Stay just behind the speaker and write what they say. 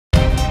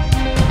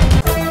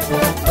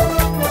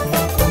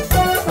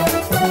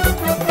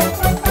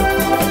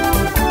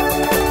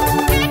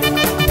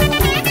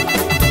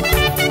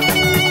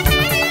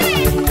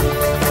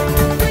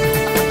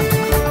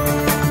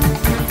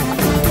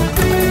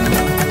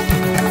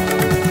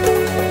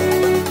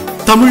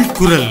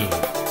தமிழ்குரல்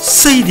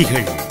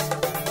செய்திகள்.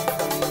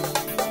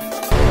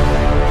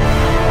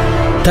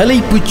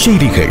 தலைப்புச்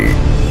செய்திகள்.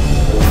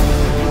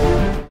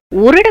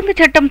 ஊரடங்கு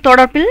சட்டம்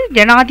தொடர்பில்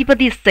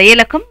ஜனாதிபதி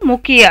செயலகம்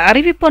முக்கிய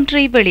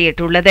அறிவிப்பொன்றை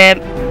வெளியிட்டுள்ளது.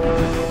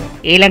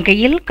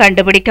 இலங்கையில்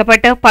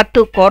கண்டுபிடிக்கப்பட்ட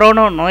 10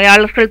 கொரோனா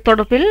நோயாளர்கள்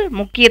தொடர்பில்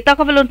முக்கிய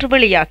தகவல் ஒன்று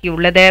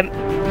வெளியாகியுள்ளது.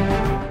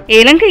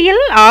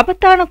 இலங்கையில்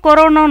ஆபத்தான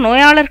கொரோனா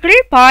நோயாளர்கள்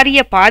பாரிய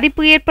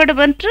பாதிப்பு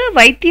ஏற்படும் என்று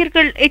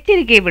வைத்தியர்கள்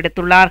எச்சரிக்கை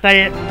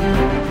விடுத்துள்ளார்கள்.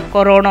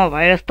 கொரோனா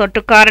வைரஸ்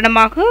தொற்று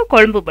காரணமாக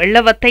கொழும்பு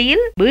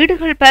வெள்ளவத்தையில்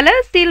வீடுகள் பல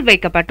சீல்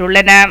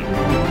வைக்கப்பட்டுள்ளன.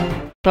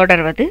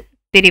 தொடர்வது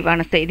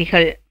விரிவான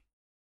செய்திகள்.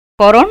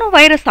 கொரோனா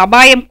வைரஸ்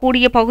அபாயம்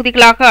கூடிய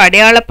பகுதிகளாக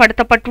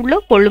அடையாளப்படுத்தப்பட்டுள்ள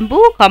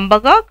கொழும்பு,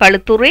 கம்பகா,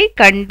 களுத்துறை,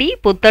 கண்டி,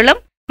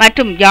 புத்தளம்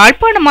மற்றும்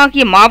யாழ்ப்பாணம்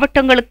ஆகிய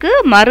மாவட்டங்களுக்கு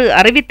மறு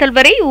அறிவித்தல்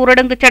வரை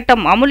ஊரடங்கு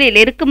சட்டம் அமுலில்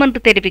இருக்கும்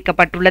என்று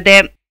தெரிவிக்கப்பட்டுள்ளது.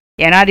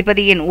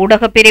 ஜனாதிபதியின்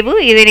ஊடகப் பிரிவு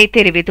இதனை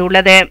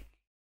தெரிவித்துள்ளது.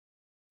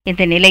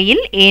 இந்த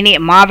நிலையில் ஏனைய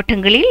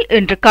மாவட்டங்களில்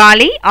இன்று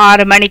காலை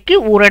 6 மணிக்கு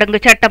ஊரடங்கு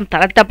சட்டம்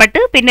தளர்த்தப்பட்டு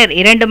பின்னர்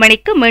 2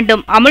 மணிக்கு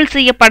மீண்டும் அமல்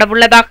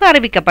செய்யப்படவுள்ளதாக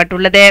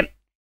அறிவிக்கப்பட்டுள்ளது.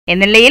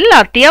 இந்நிலையில்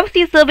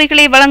அத்தியாவசிய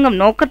சேவைகளை வழங்கும்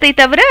நோக்கத்தை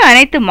தவிர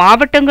அனைத்து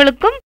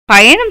மாவட்டங்களுக்கும்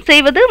பயணம்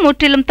செய்வது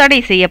முற்றிலும் தடை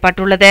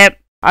செய்யப்பட்டுள்ளது.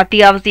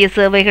 அத்தியாவசிய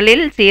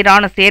சேவைகளில்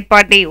சீரான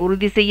செயற்பாட்டை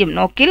உறுதி செய்யும்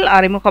நோக்கில்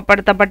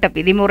அறிமுகப்படுத்தப்பட்ட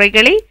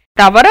விதிமுறைகளை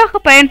தவறாக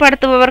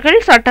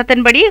பயன்படுத்துபவர்கள்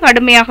சட்டத்தின்படி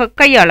கடுமையாக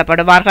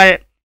கையாளப்படுவார்கள்.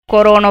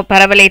 கொரோனா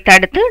பரவலை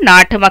தடுத்து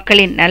நாட்டு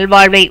மக்களின்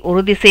நல்வாழ்வை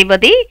உறுதி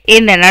செய்வதே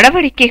இந்த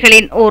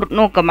நடவடிக்கைகளின் ஓர்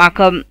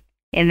நோக்கமாகும்.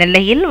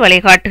 இந்நிலையில்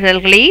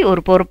வழிகாட்டுதல்களை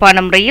ஒரு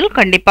பொறுப்பான முறையில்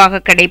கண்டிப்பாக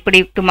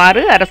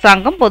கடைபிடிக்குமாறு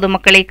அரசாங்கம்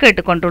பொதுமக்களை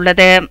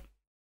கேட்டுக்கொண்டுள்ளது.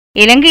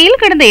 இலங்கையில்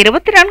கடந்த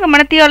 24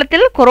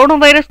 மணித்தியாலத்தில் கொரோனா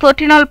வைரஸ்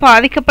தொற்றினால்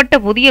பாதிக்கப்பட்ட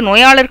புதிய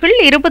நோயாளர்கள்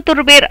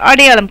 21 பேர்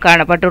அடையாளம்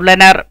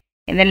காணப்பட்டுள்ளனர்.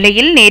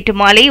 இந்நிலையில் நேற்று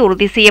மாலை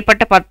உறுதி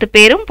செய்யப்பட்ட 10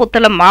 பேரும்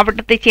புத்தளம்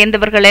மாவட்டத்தைச்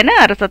சேர்ந்தவர்கள் என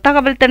அரசு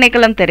தகவல்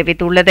திணைக்களம்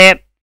தெரிவித்துள்ளது.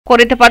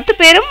 குறித்த 10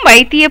 பேரும்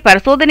வைத்திய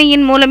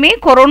பரிசோதனையின் மூலமே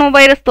கொரோனா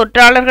வைரஸ்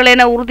தொற்றாளர்கள்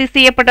என உறுதி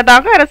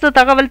செய்யப்பட்டதாக அரசு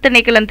தகவல்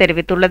திணைக்களம்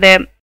தெரிவித்துள்ளது.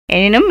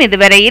 எனினும்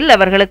இதுவரையில்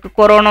அவர்களுக்கு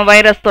கொரோனா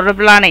வைரஸ்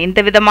தொடர்பிலான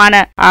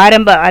எந்தவிதமான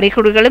ஆரம்ப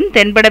அறிகுறிகளும்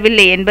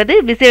தென்படவில்லை என்பது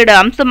விசேட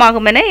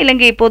அம்சமாகும் என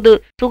இலங்கை பொது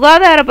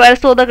சுகாதார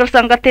பரிசோதகர்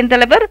சங்கத்தின்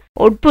தலைவர்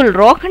உட்புல்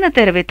ரோஹன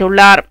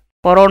தெரிவித்துள்ளார்.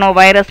 கொரோனா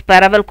வைரஸ்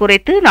பரவல்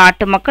குறித்து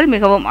நாட்டு மக்கள்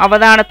மிகவும்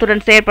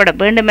அவதானத்துடன் செயற்பட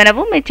வேண்டும்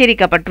எனவும்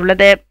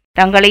எச்சரிக்கப்பட்டுள்ளது.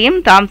 தங்களையும்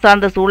தாம்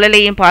சார்ந்த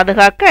சூழலையும்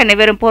பாதுகாக்க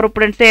அனைவரும்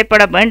பொறுப்புடன்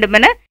செயற்பட வேண்டும்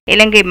என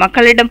இலங்கை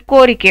மக்களிடம்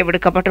கோரிக்கை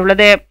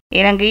விடுக்கப்பட்டுள்ளது.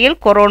 இலங்கையில்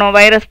கொரோனா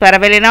வைரஸ்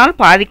பரவலினால்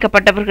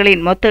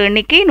பாதிக்கப்பட்டவர்களின் மொத்த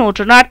எண்ணிக்கை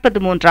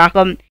 143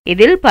 ஆகும்.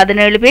 இதில்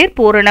 17 பேர்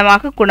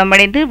பூரணமாக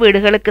குணமடைந்து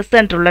வீடுகளுக்கு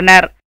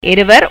சென்றுள்ளனர்.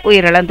 2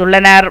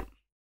 உயிரிழந்துள்ளனர்.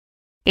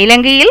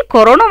 இலங்கையில்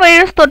கொரோனா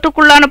வைரஸ்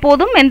தொற்றுக்குள்ளான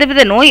போதும்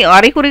எந்தவித நோய்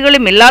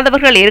அறிகுறிகளும்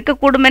இல்லாதவர்கள்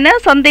இருக்கக்கூடும் என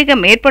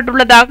சந்தேகம்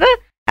ஏற்பட்டுள்ளதாக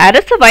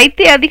அரசு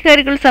வைத்திய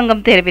அதிகாரிகள்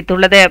சங்கம்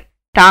தெரிவித்துள்ளது.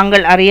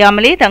 தாங்கள்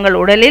அறியாமலே தங்கள்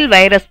உடலில்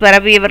வைரஸ்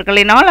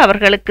பரவியவர்களினால்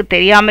அவர்களுக்கு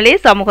தெரியாமலே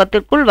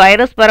சமூகத்திற்குள்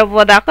வைரஸ்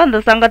பரவுவதாக அந்த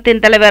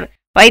சங்கத்தின் தலைவர்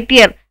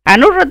வைத்தியர்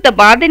அனுருத்த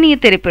பாதினிய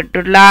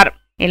தெரிவித்துள்ளார்.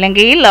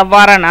 இலங்கையில்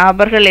அவ்வாறான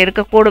நபர்கள்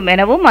இருக்கக்கூடும்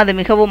எனவும் அது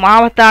மிகவும்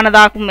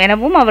ஆபத்தானதாகும்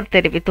எனவும் அவர்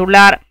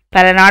தெரிவித்துள்ளார்.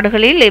 பல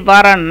நாடுகளில்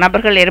இவ்வாறான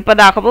நபர்கள்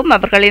இருப்பதாகவும்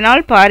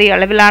அவர்களினால் பாரிய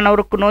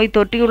அளவிலானோருக்கு நோய்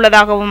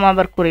தொற்றியுள்ளதாகவும்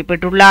அவர்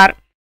குறிப்பிட்டுள்ளார்.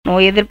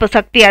 நோய் எதிர்ப்பு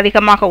சக்தி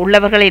அதிகமாக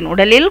உள்ளவர்களின்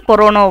உடலில்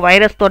கொரோனா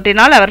வைரஸ்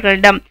தொற்றினால்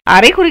அவர்களிடம்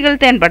அறிகுறிகள்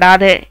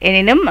தென்படாது.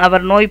 எனினும்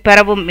அவர் நோய்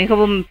பெறவும்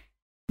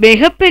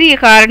மிகப்பெரிய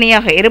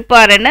காரணியாக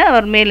இருப்பார் என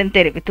அவர் மேலும்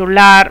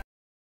தெரிவித்துள்ளார்.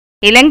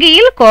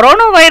 இலங்கையில்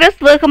கொரோனா வைரஸ்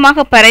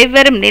வேகமாக பரவி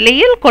வரும்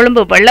நிலையில்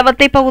கொழும்பு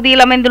வெள்ளவத்தை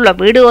பகுதியில் அமைந்துள்ள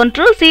வீடு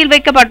ஒன்று சீல்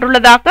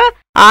வைக்கப்பட்டுள்ளதாக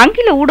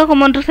ஆங்கில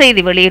ஊடகம் ஒன்று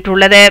செய்தி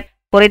வெளியிட்டுள்ளது.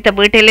 குறித்த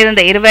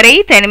வீட்டிலிருந்த 2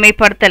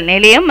 தனிமைப்படுத்தல்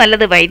நிலையம்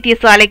அல்லது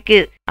வைத்தியசாலைக்கு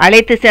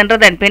அழைத்து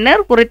சென்றதன்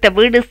பின்னர் குறித்த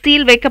வீடு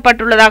சீல்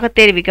வைக்கப்பட்டுள்ளதாக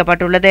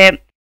தெரிவிக்கப்பட்டுள்ளது.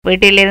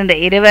 வீட்டிலிருந்த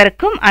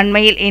 2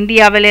 அண்மையில்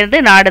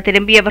இந்தியாவிலிருந்து நாடு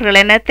திரும்பியவர்கள்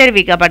என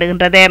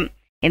தெரிவிக்கப்படுகின்றது.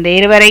 இந்த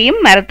 2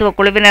 மருத்துவ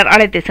குழுவினர்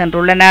அழைத்து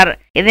சென்றுள்ளனர்.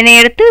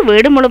 இதனையடுத்து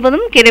வீடு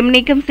முழுவதும் கிருமி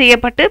நீக்கம்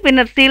செய்யப்பட்டு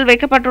பின்னர் சீல்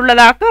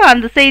வைக்கப்பட்டுள்ளதாக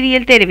அந்த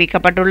செய்தியில்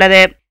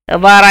தெரிவிக்கப்பட்டுள்ளது.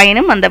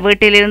 எவ்வாறாயினும் அந்த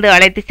வீட்டிலிருந்து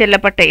அழைத்து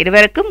செல்லப்பட்ட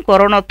 2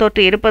 கொரோனா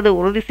தொற்று இருப்பது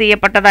உறுதி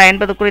செய்யப்பட்டதா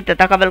என்பது குறித்த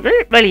தகவல்கள்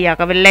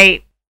வெளியாகவில்லை.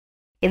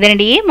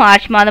 இதனிடையே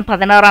மார்ச் மாதம்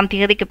 16ஆம்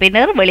தேதிக்கு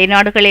பின்னர்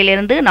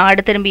வெளிநாடுகளிலிருந்து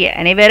நாடு திரும்பிய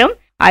அனைவரும்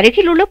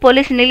அருகிலுள்ள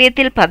போலீஸ்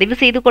நிலையத்தில் பதிவு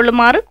செய்து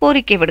கொள்ளுமாறு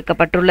கோரிக்கை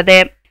விடுக்கப்பட்டுள்ளது.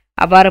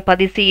 அவ்வாறு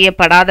பதிவு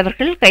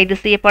செய்யப்படாதவர்கள் கைது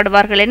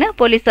செய்யப்படுவார்கள் என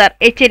போலீசார்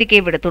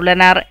எச்சரிக்கை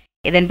விடுத்துள்ளனர்.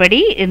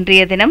 இதன்படி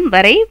இன்றைய தினம்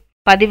வரை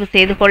பதிவு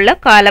செய்து கொள்ள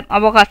காலம்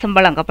அவகாசம்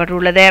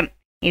வழங்கப்பட்டுள்ளது.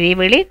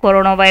 இதேவேளை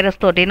கொரோனா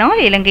வைரஸ் தொற்றினால்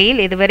இலங்கையில்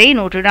இதுவரை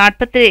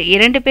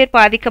 142 பேர்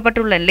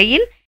பாதிக்கப்பட்டுள்ள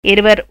நிலையில்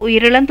 2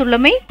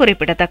 உயிரிழந்துள்ளமை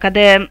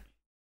குறிப்பிடத்தக்கது.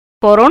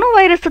 கொரோனா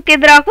வைரசுக்கு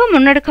எதிராக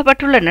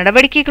முன்னெடுக்கப்பட்டுள்ள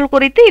நடவடிக்கைகள்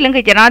குறித்து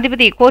இலங்கை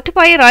ஜனாதிபதி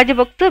கோட்டபாய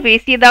ராஜபக்ச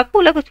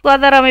பேசியதாக உலக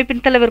சுகாதார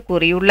அமைப்பின் தலைவர்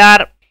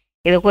கூறியுள்ளார்.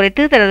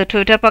 இதுகுறித்து தனது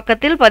ட்விட்டர்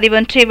பக்கத்தில்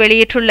பதிவொன்றை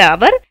வெளியிட்டுள்ள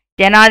அவர்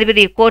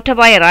ஜனாதிபதி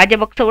கோட்டபாய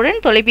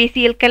ராஜபக்சவுடன்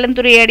தொலைபேசியில்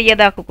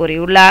கலந்துரையாடியதாக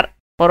கூறியுள்ளார்.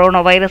 கொரோனா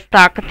வைரஸ்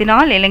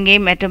தாக்கத்தினால் இலங்கை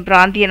மற்றும்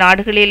பிராந்திய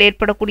நாடுகளில்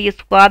ஏற்படக்கூடிய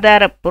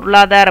சுகாதார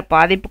பொருளாதார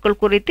பாதிப்புகள்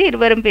குறித்து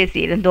இருவரும்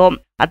பேசியிருந்தோம்.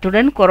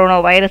 அத்துடன் கொரோனா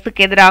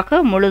வைரசுக்கு எதிராக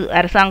முழு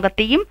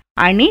அரசாங்கத்தையும்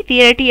அணி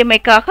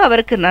திரட்டியமைக்காக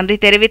அவருக்கு நன்றி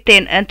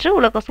தெரிவித்தேன் என்று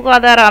உலக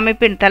சுகாதார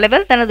அமைப்பின்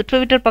தலைவர் தனது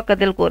ட்விட்டர்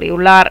பக்கத்தில்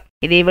கூறியுள்ளார்.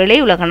 இதேவேளை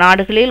உலக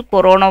நாடுகளில்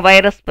கொரோனா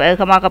வைரஸ்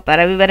வேகமாக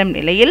பரவி வரும்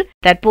நிலையில்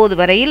தற்போது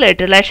வரையில்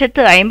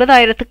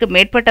 8,50,000க்கும்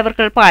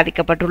மேற்பட்டவர்கள்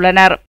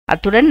பாதிக்கப்பட்டுள்ளனர்.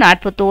 அத்துடன்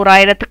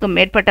 41,000க்கும்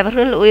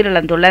மேற்பட்டவர்கள்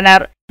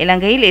உயிரிழந்துள்ளனர்.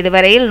 இலங்கையில்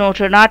இதுவரையில்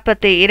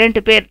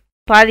 142 பேர்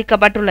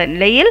பாதிக்கப்பட்டுள்ள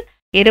நிலையில்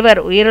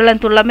 2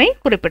 உயிரிழந்துள்ளமை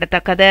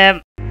குறிப்பிடத்தக்கது.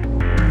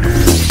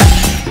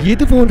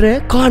 இது போன்ற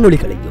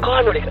காணொளிகளையும்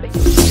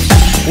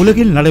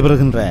உலகில்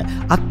நடைபெறுகின்ற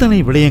அத்தனை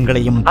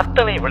விடயங்களையும்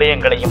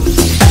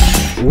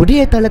ஒரே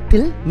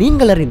தளத்தில்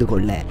நீங்கள் அறிந்து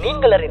கொள்ள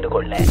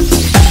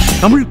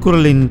தமிழ்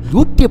குரலின்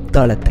யூடியூப்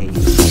தளத்தை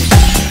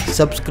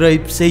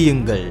சப்ஸ்கிரைப்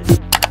செய்யுங்கள்.